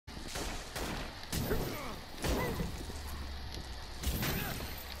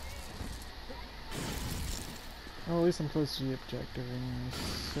Well, at least I'm close to the objective anyway,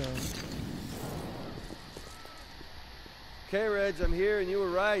 so... Okay, Reg, I'm here, and you were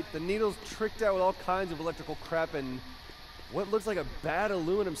right. The needle's tricked out with all kinds of electrical crap and what looks like a bad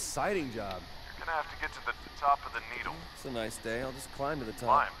aluminum siding job. You're gonna have to get to the top of the needle. It's a nice day. I'll just climb to the top.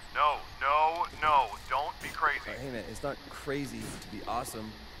 Climb. No, no, no. Don't be crazy. Hey, man, it's not crazy to be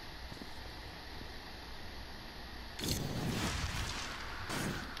awesome.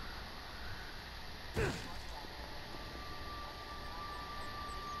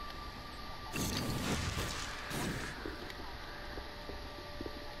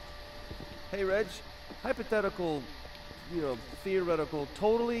 Hey, Reg, hypothetical, theoretical,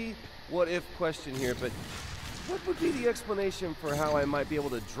 totally what-if question here, but what would be the explanation for how I might be able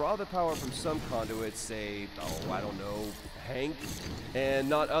to draw the power from some conduits, say, I don't know, Hank, and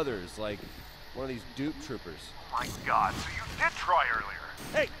not others, like one of these dupe troopers? Oh my God, so you did try earlier.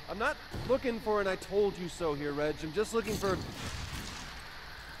 Hey, I'm not looking for an I told you so here, Reg. I'm just looking for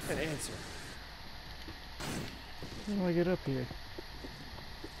an answer. How do I get up here?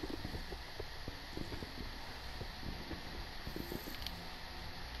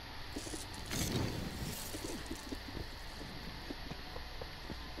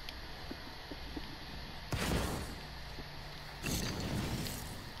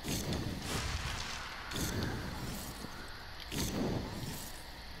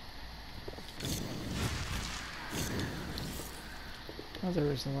 Oh, there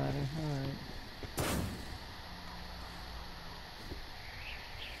is the ladder. Alright.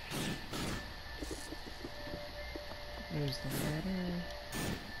 There's the ladder.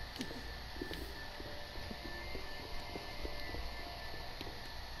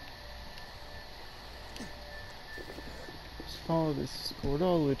 Just follow this cord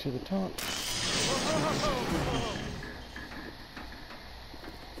all the way to the top.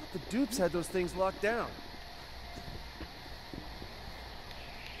 The dupes had those things locked down.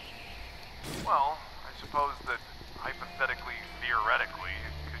 Well, I suppose that hypothetically, theoretically,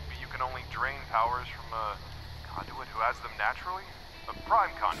 it could be you can only drain powers from a conduit who has them naturally. A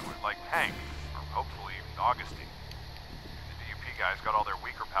prime conduit like Hank, or hopefully Augustine. The DUP guys got all their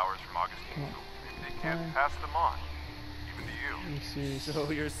weaker powers from Augustine, so they can't pass them on, even to you. So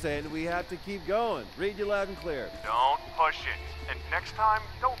you're saying we have to keep going. Read you loud and clear. Don't push it. And next time,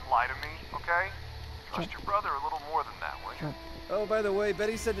 don't lie to me, okay? Trust your brother a little more than that, will you? Oh, by the way,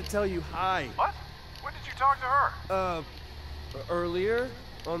 Betty said to tell you hi. What? When did you talk to her? Earlier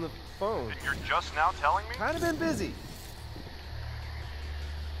on the phone. And you're just now telling me? Kind of been busy.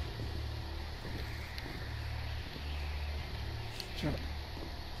 Jump.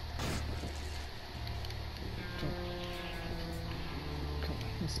 Jump. Come on,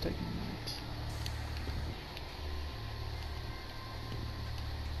 let's take a minute.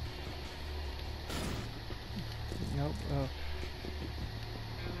 Nope. Oh.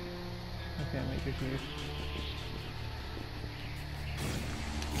 I can't make it here.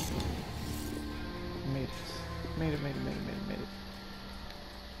 Made it. Made it.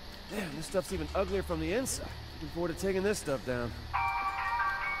 Man, this stuff's even uglier from the inside. Looking forward to taking this stuff down.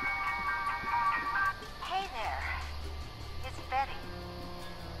 Hey there. It's Betty.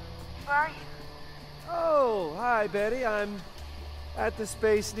 Where are you? Oh, hi, Betty. I'm at the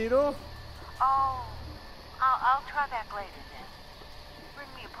Space Needle. Oh, I'll try back later then. Bring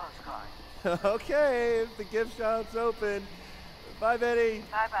me a postcard. Okay, if the gift shop's open. Bye, Betty.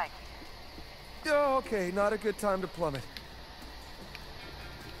 Bye-bye. Oh, okay, not a good time to plummet.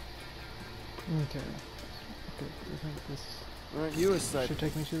 Okay. Good. I think this Aren't you excited? should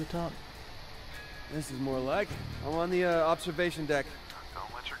take me to the top. This is more like. I'm on the observation deck.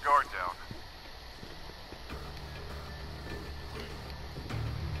 Don't let your guard down.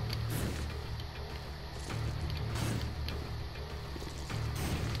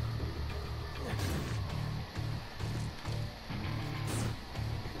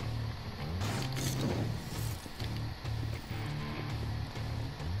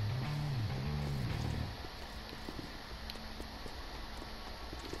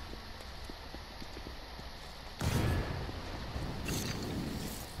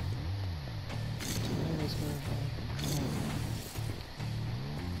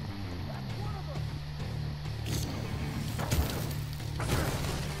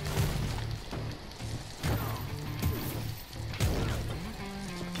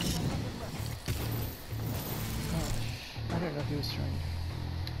 I don't know if he was trying.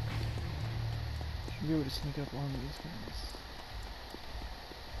 Should be able to sneak up on these guys.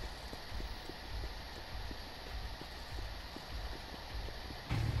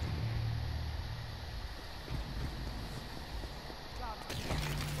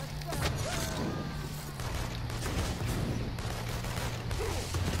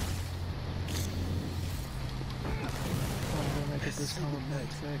 this column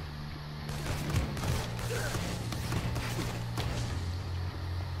next, right?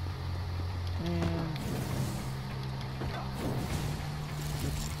 And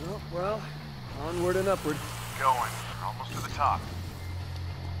Oh, well, onward and upward. Going. We're almost to the top.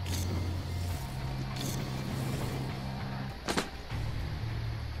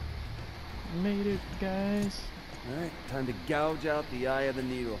 made it, guys. Alright, time to gouge out the eye of the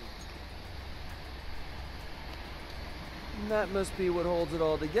needle. And that must be what holds it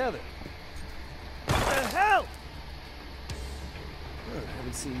all together. What the hell? Oh, I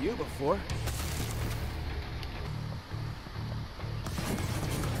haven't seen you before.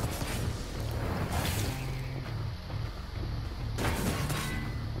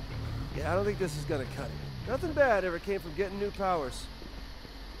 Yeah, I don't think this is gonna cut it. Nothing bad ever came from getting new powers.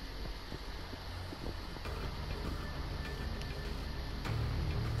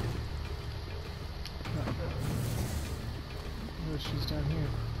 Oh, she's down here.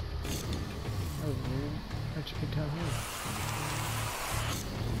 Oh, weird. How'd you get down here?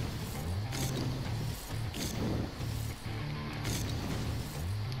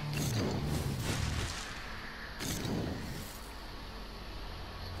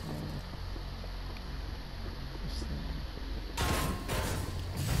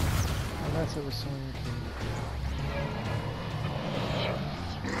 Oh, that's what was showing your key.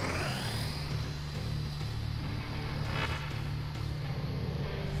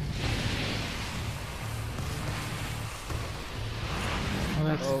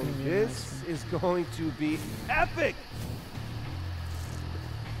 Oh, this is going to be epic!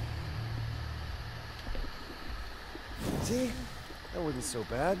 See? That wasn't so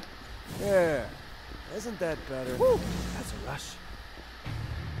bad. There. Isn't that better? Woo! That's a rush.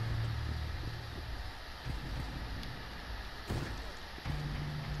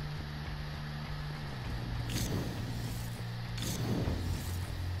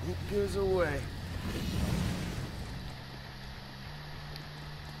 It goes away.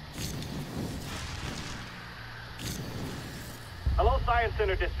 Hello, Science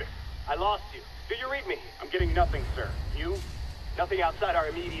Center District. I lost you. Do you read me? I'm getting nothing, sir. You? Nothing outside our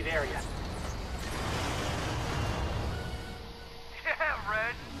immediate area. Yeah,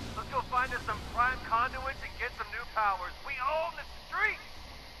 Red. Let's go find us some prime conduits and get some new powers. We own the streets!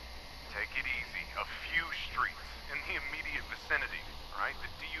 Take it easy. A few streets in the immediate vicinity, right?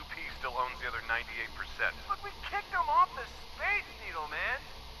 The DUP still owns the other 98%. Look, we kicked them off the Space Needle, man.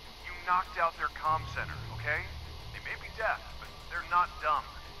 You knocked out their comm center, okay? They may be deaf, but they're not dumb.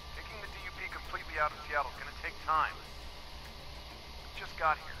 Taking the DUP completely out of Seattle is gonna take time. We just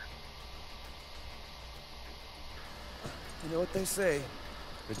got here. You know what they say?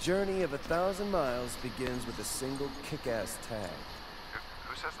 The journey of 1,000 miles begins with a single kick-ass tag.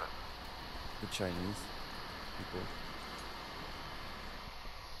 Who says that? The Chinese people.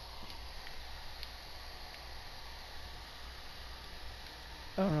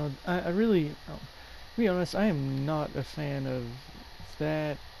 I don't know. I really, to be honest, I am not a fan of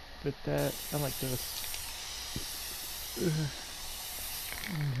that, but that, I like this.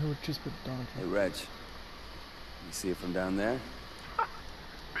 He'll just put it on. Hey, Reg. You see it from down there? Are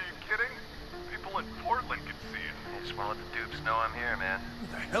you kidding? People in Portland can see it. Just wanna let the dupes know I'm here, man.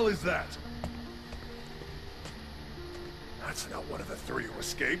 What the hell is that? That's not one of the three who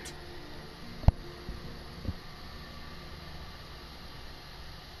escaped.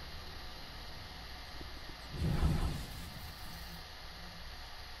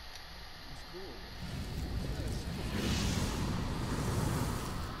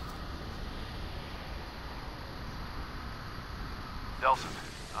 Delson,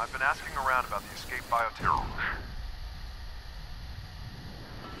 I've been asking around about the escaped bioterror.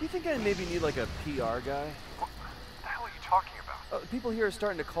 You think I maybe need like a PR guy? What the hell are you talking about? People here are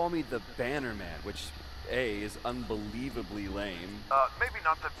starting to call me the Banner Man, which, A, is unbelievably lame. Maybe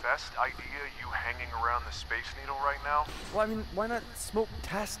not the best idea, you hanging around the Space Needle right now. Well, I mean, why not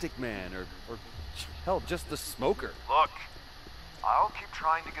Smoke-tastic Man, or hell, just the Smoker? Look, I'll keep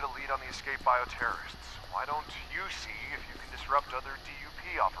trying to get a lead on the escaped bioterrorists. Why don't you see if you can disrupt other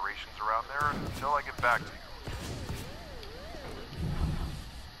DUP operations around there until I get back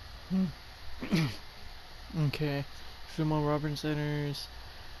to you? Okay. Fillmore Robin Centers.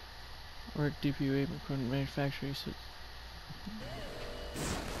 Or DPUA manufacturing. So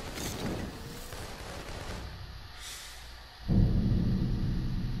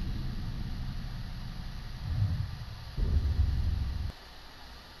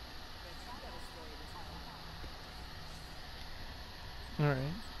alright.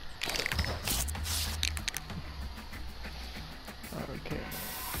 Okay.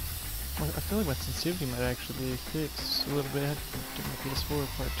 I feel like my sensitivity might actually fix a little bit. I had to get my PS4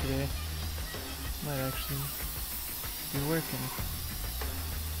 apart today. Might actually be working.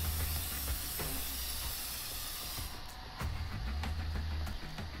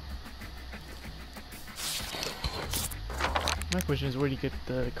 My question is, where do you get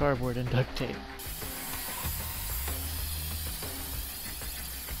the cardboard and duct tape?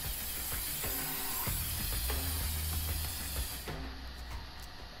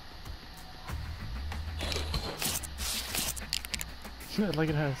 Like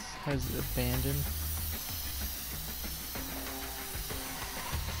it has abandoned.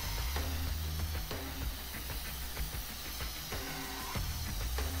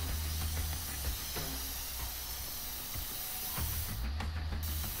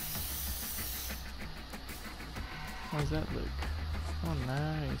 How does that look? Oh,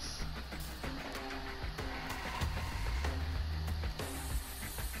 nice.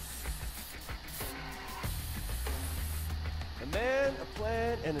 A man, a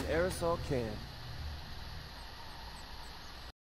plan, and an aerosol can.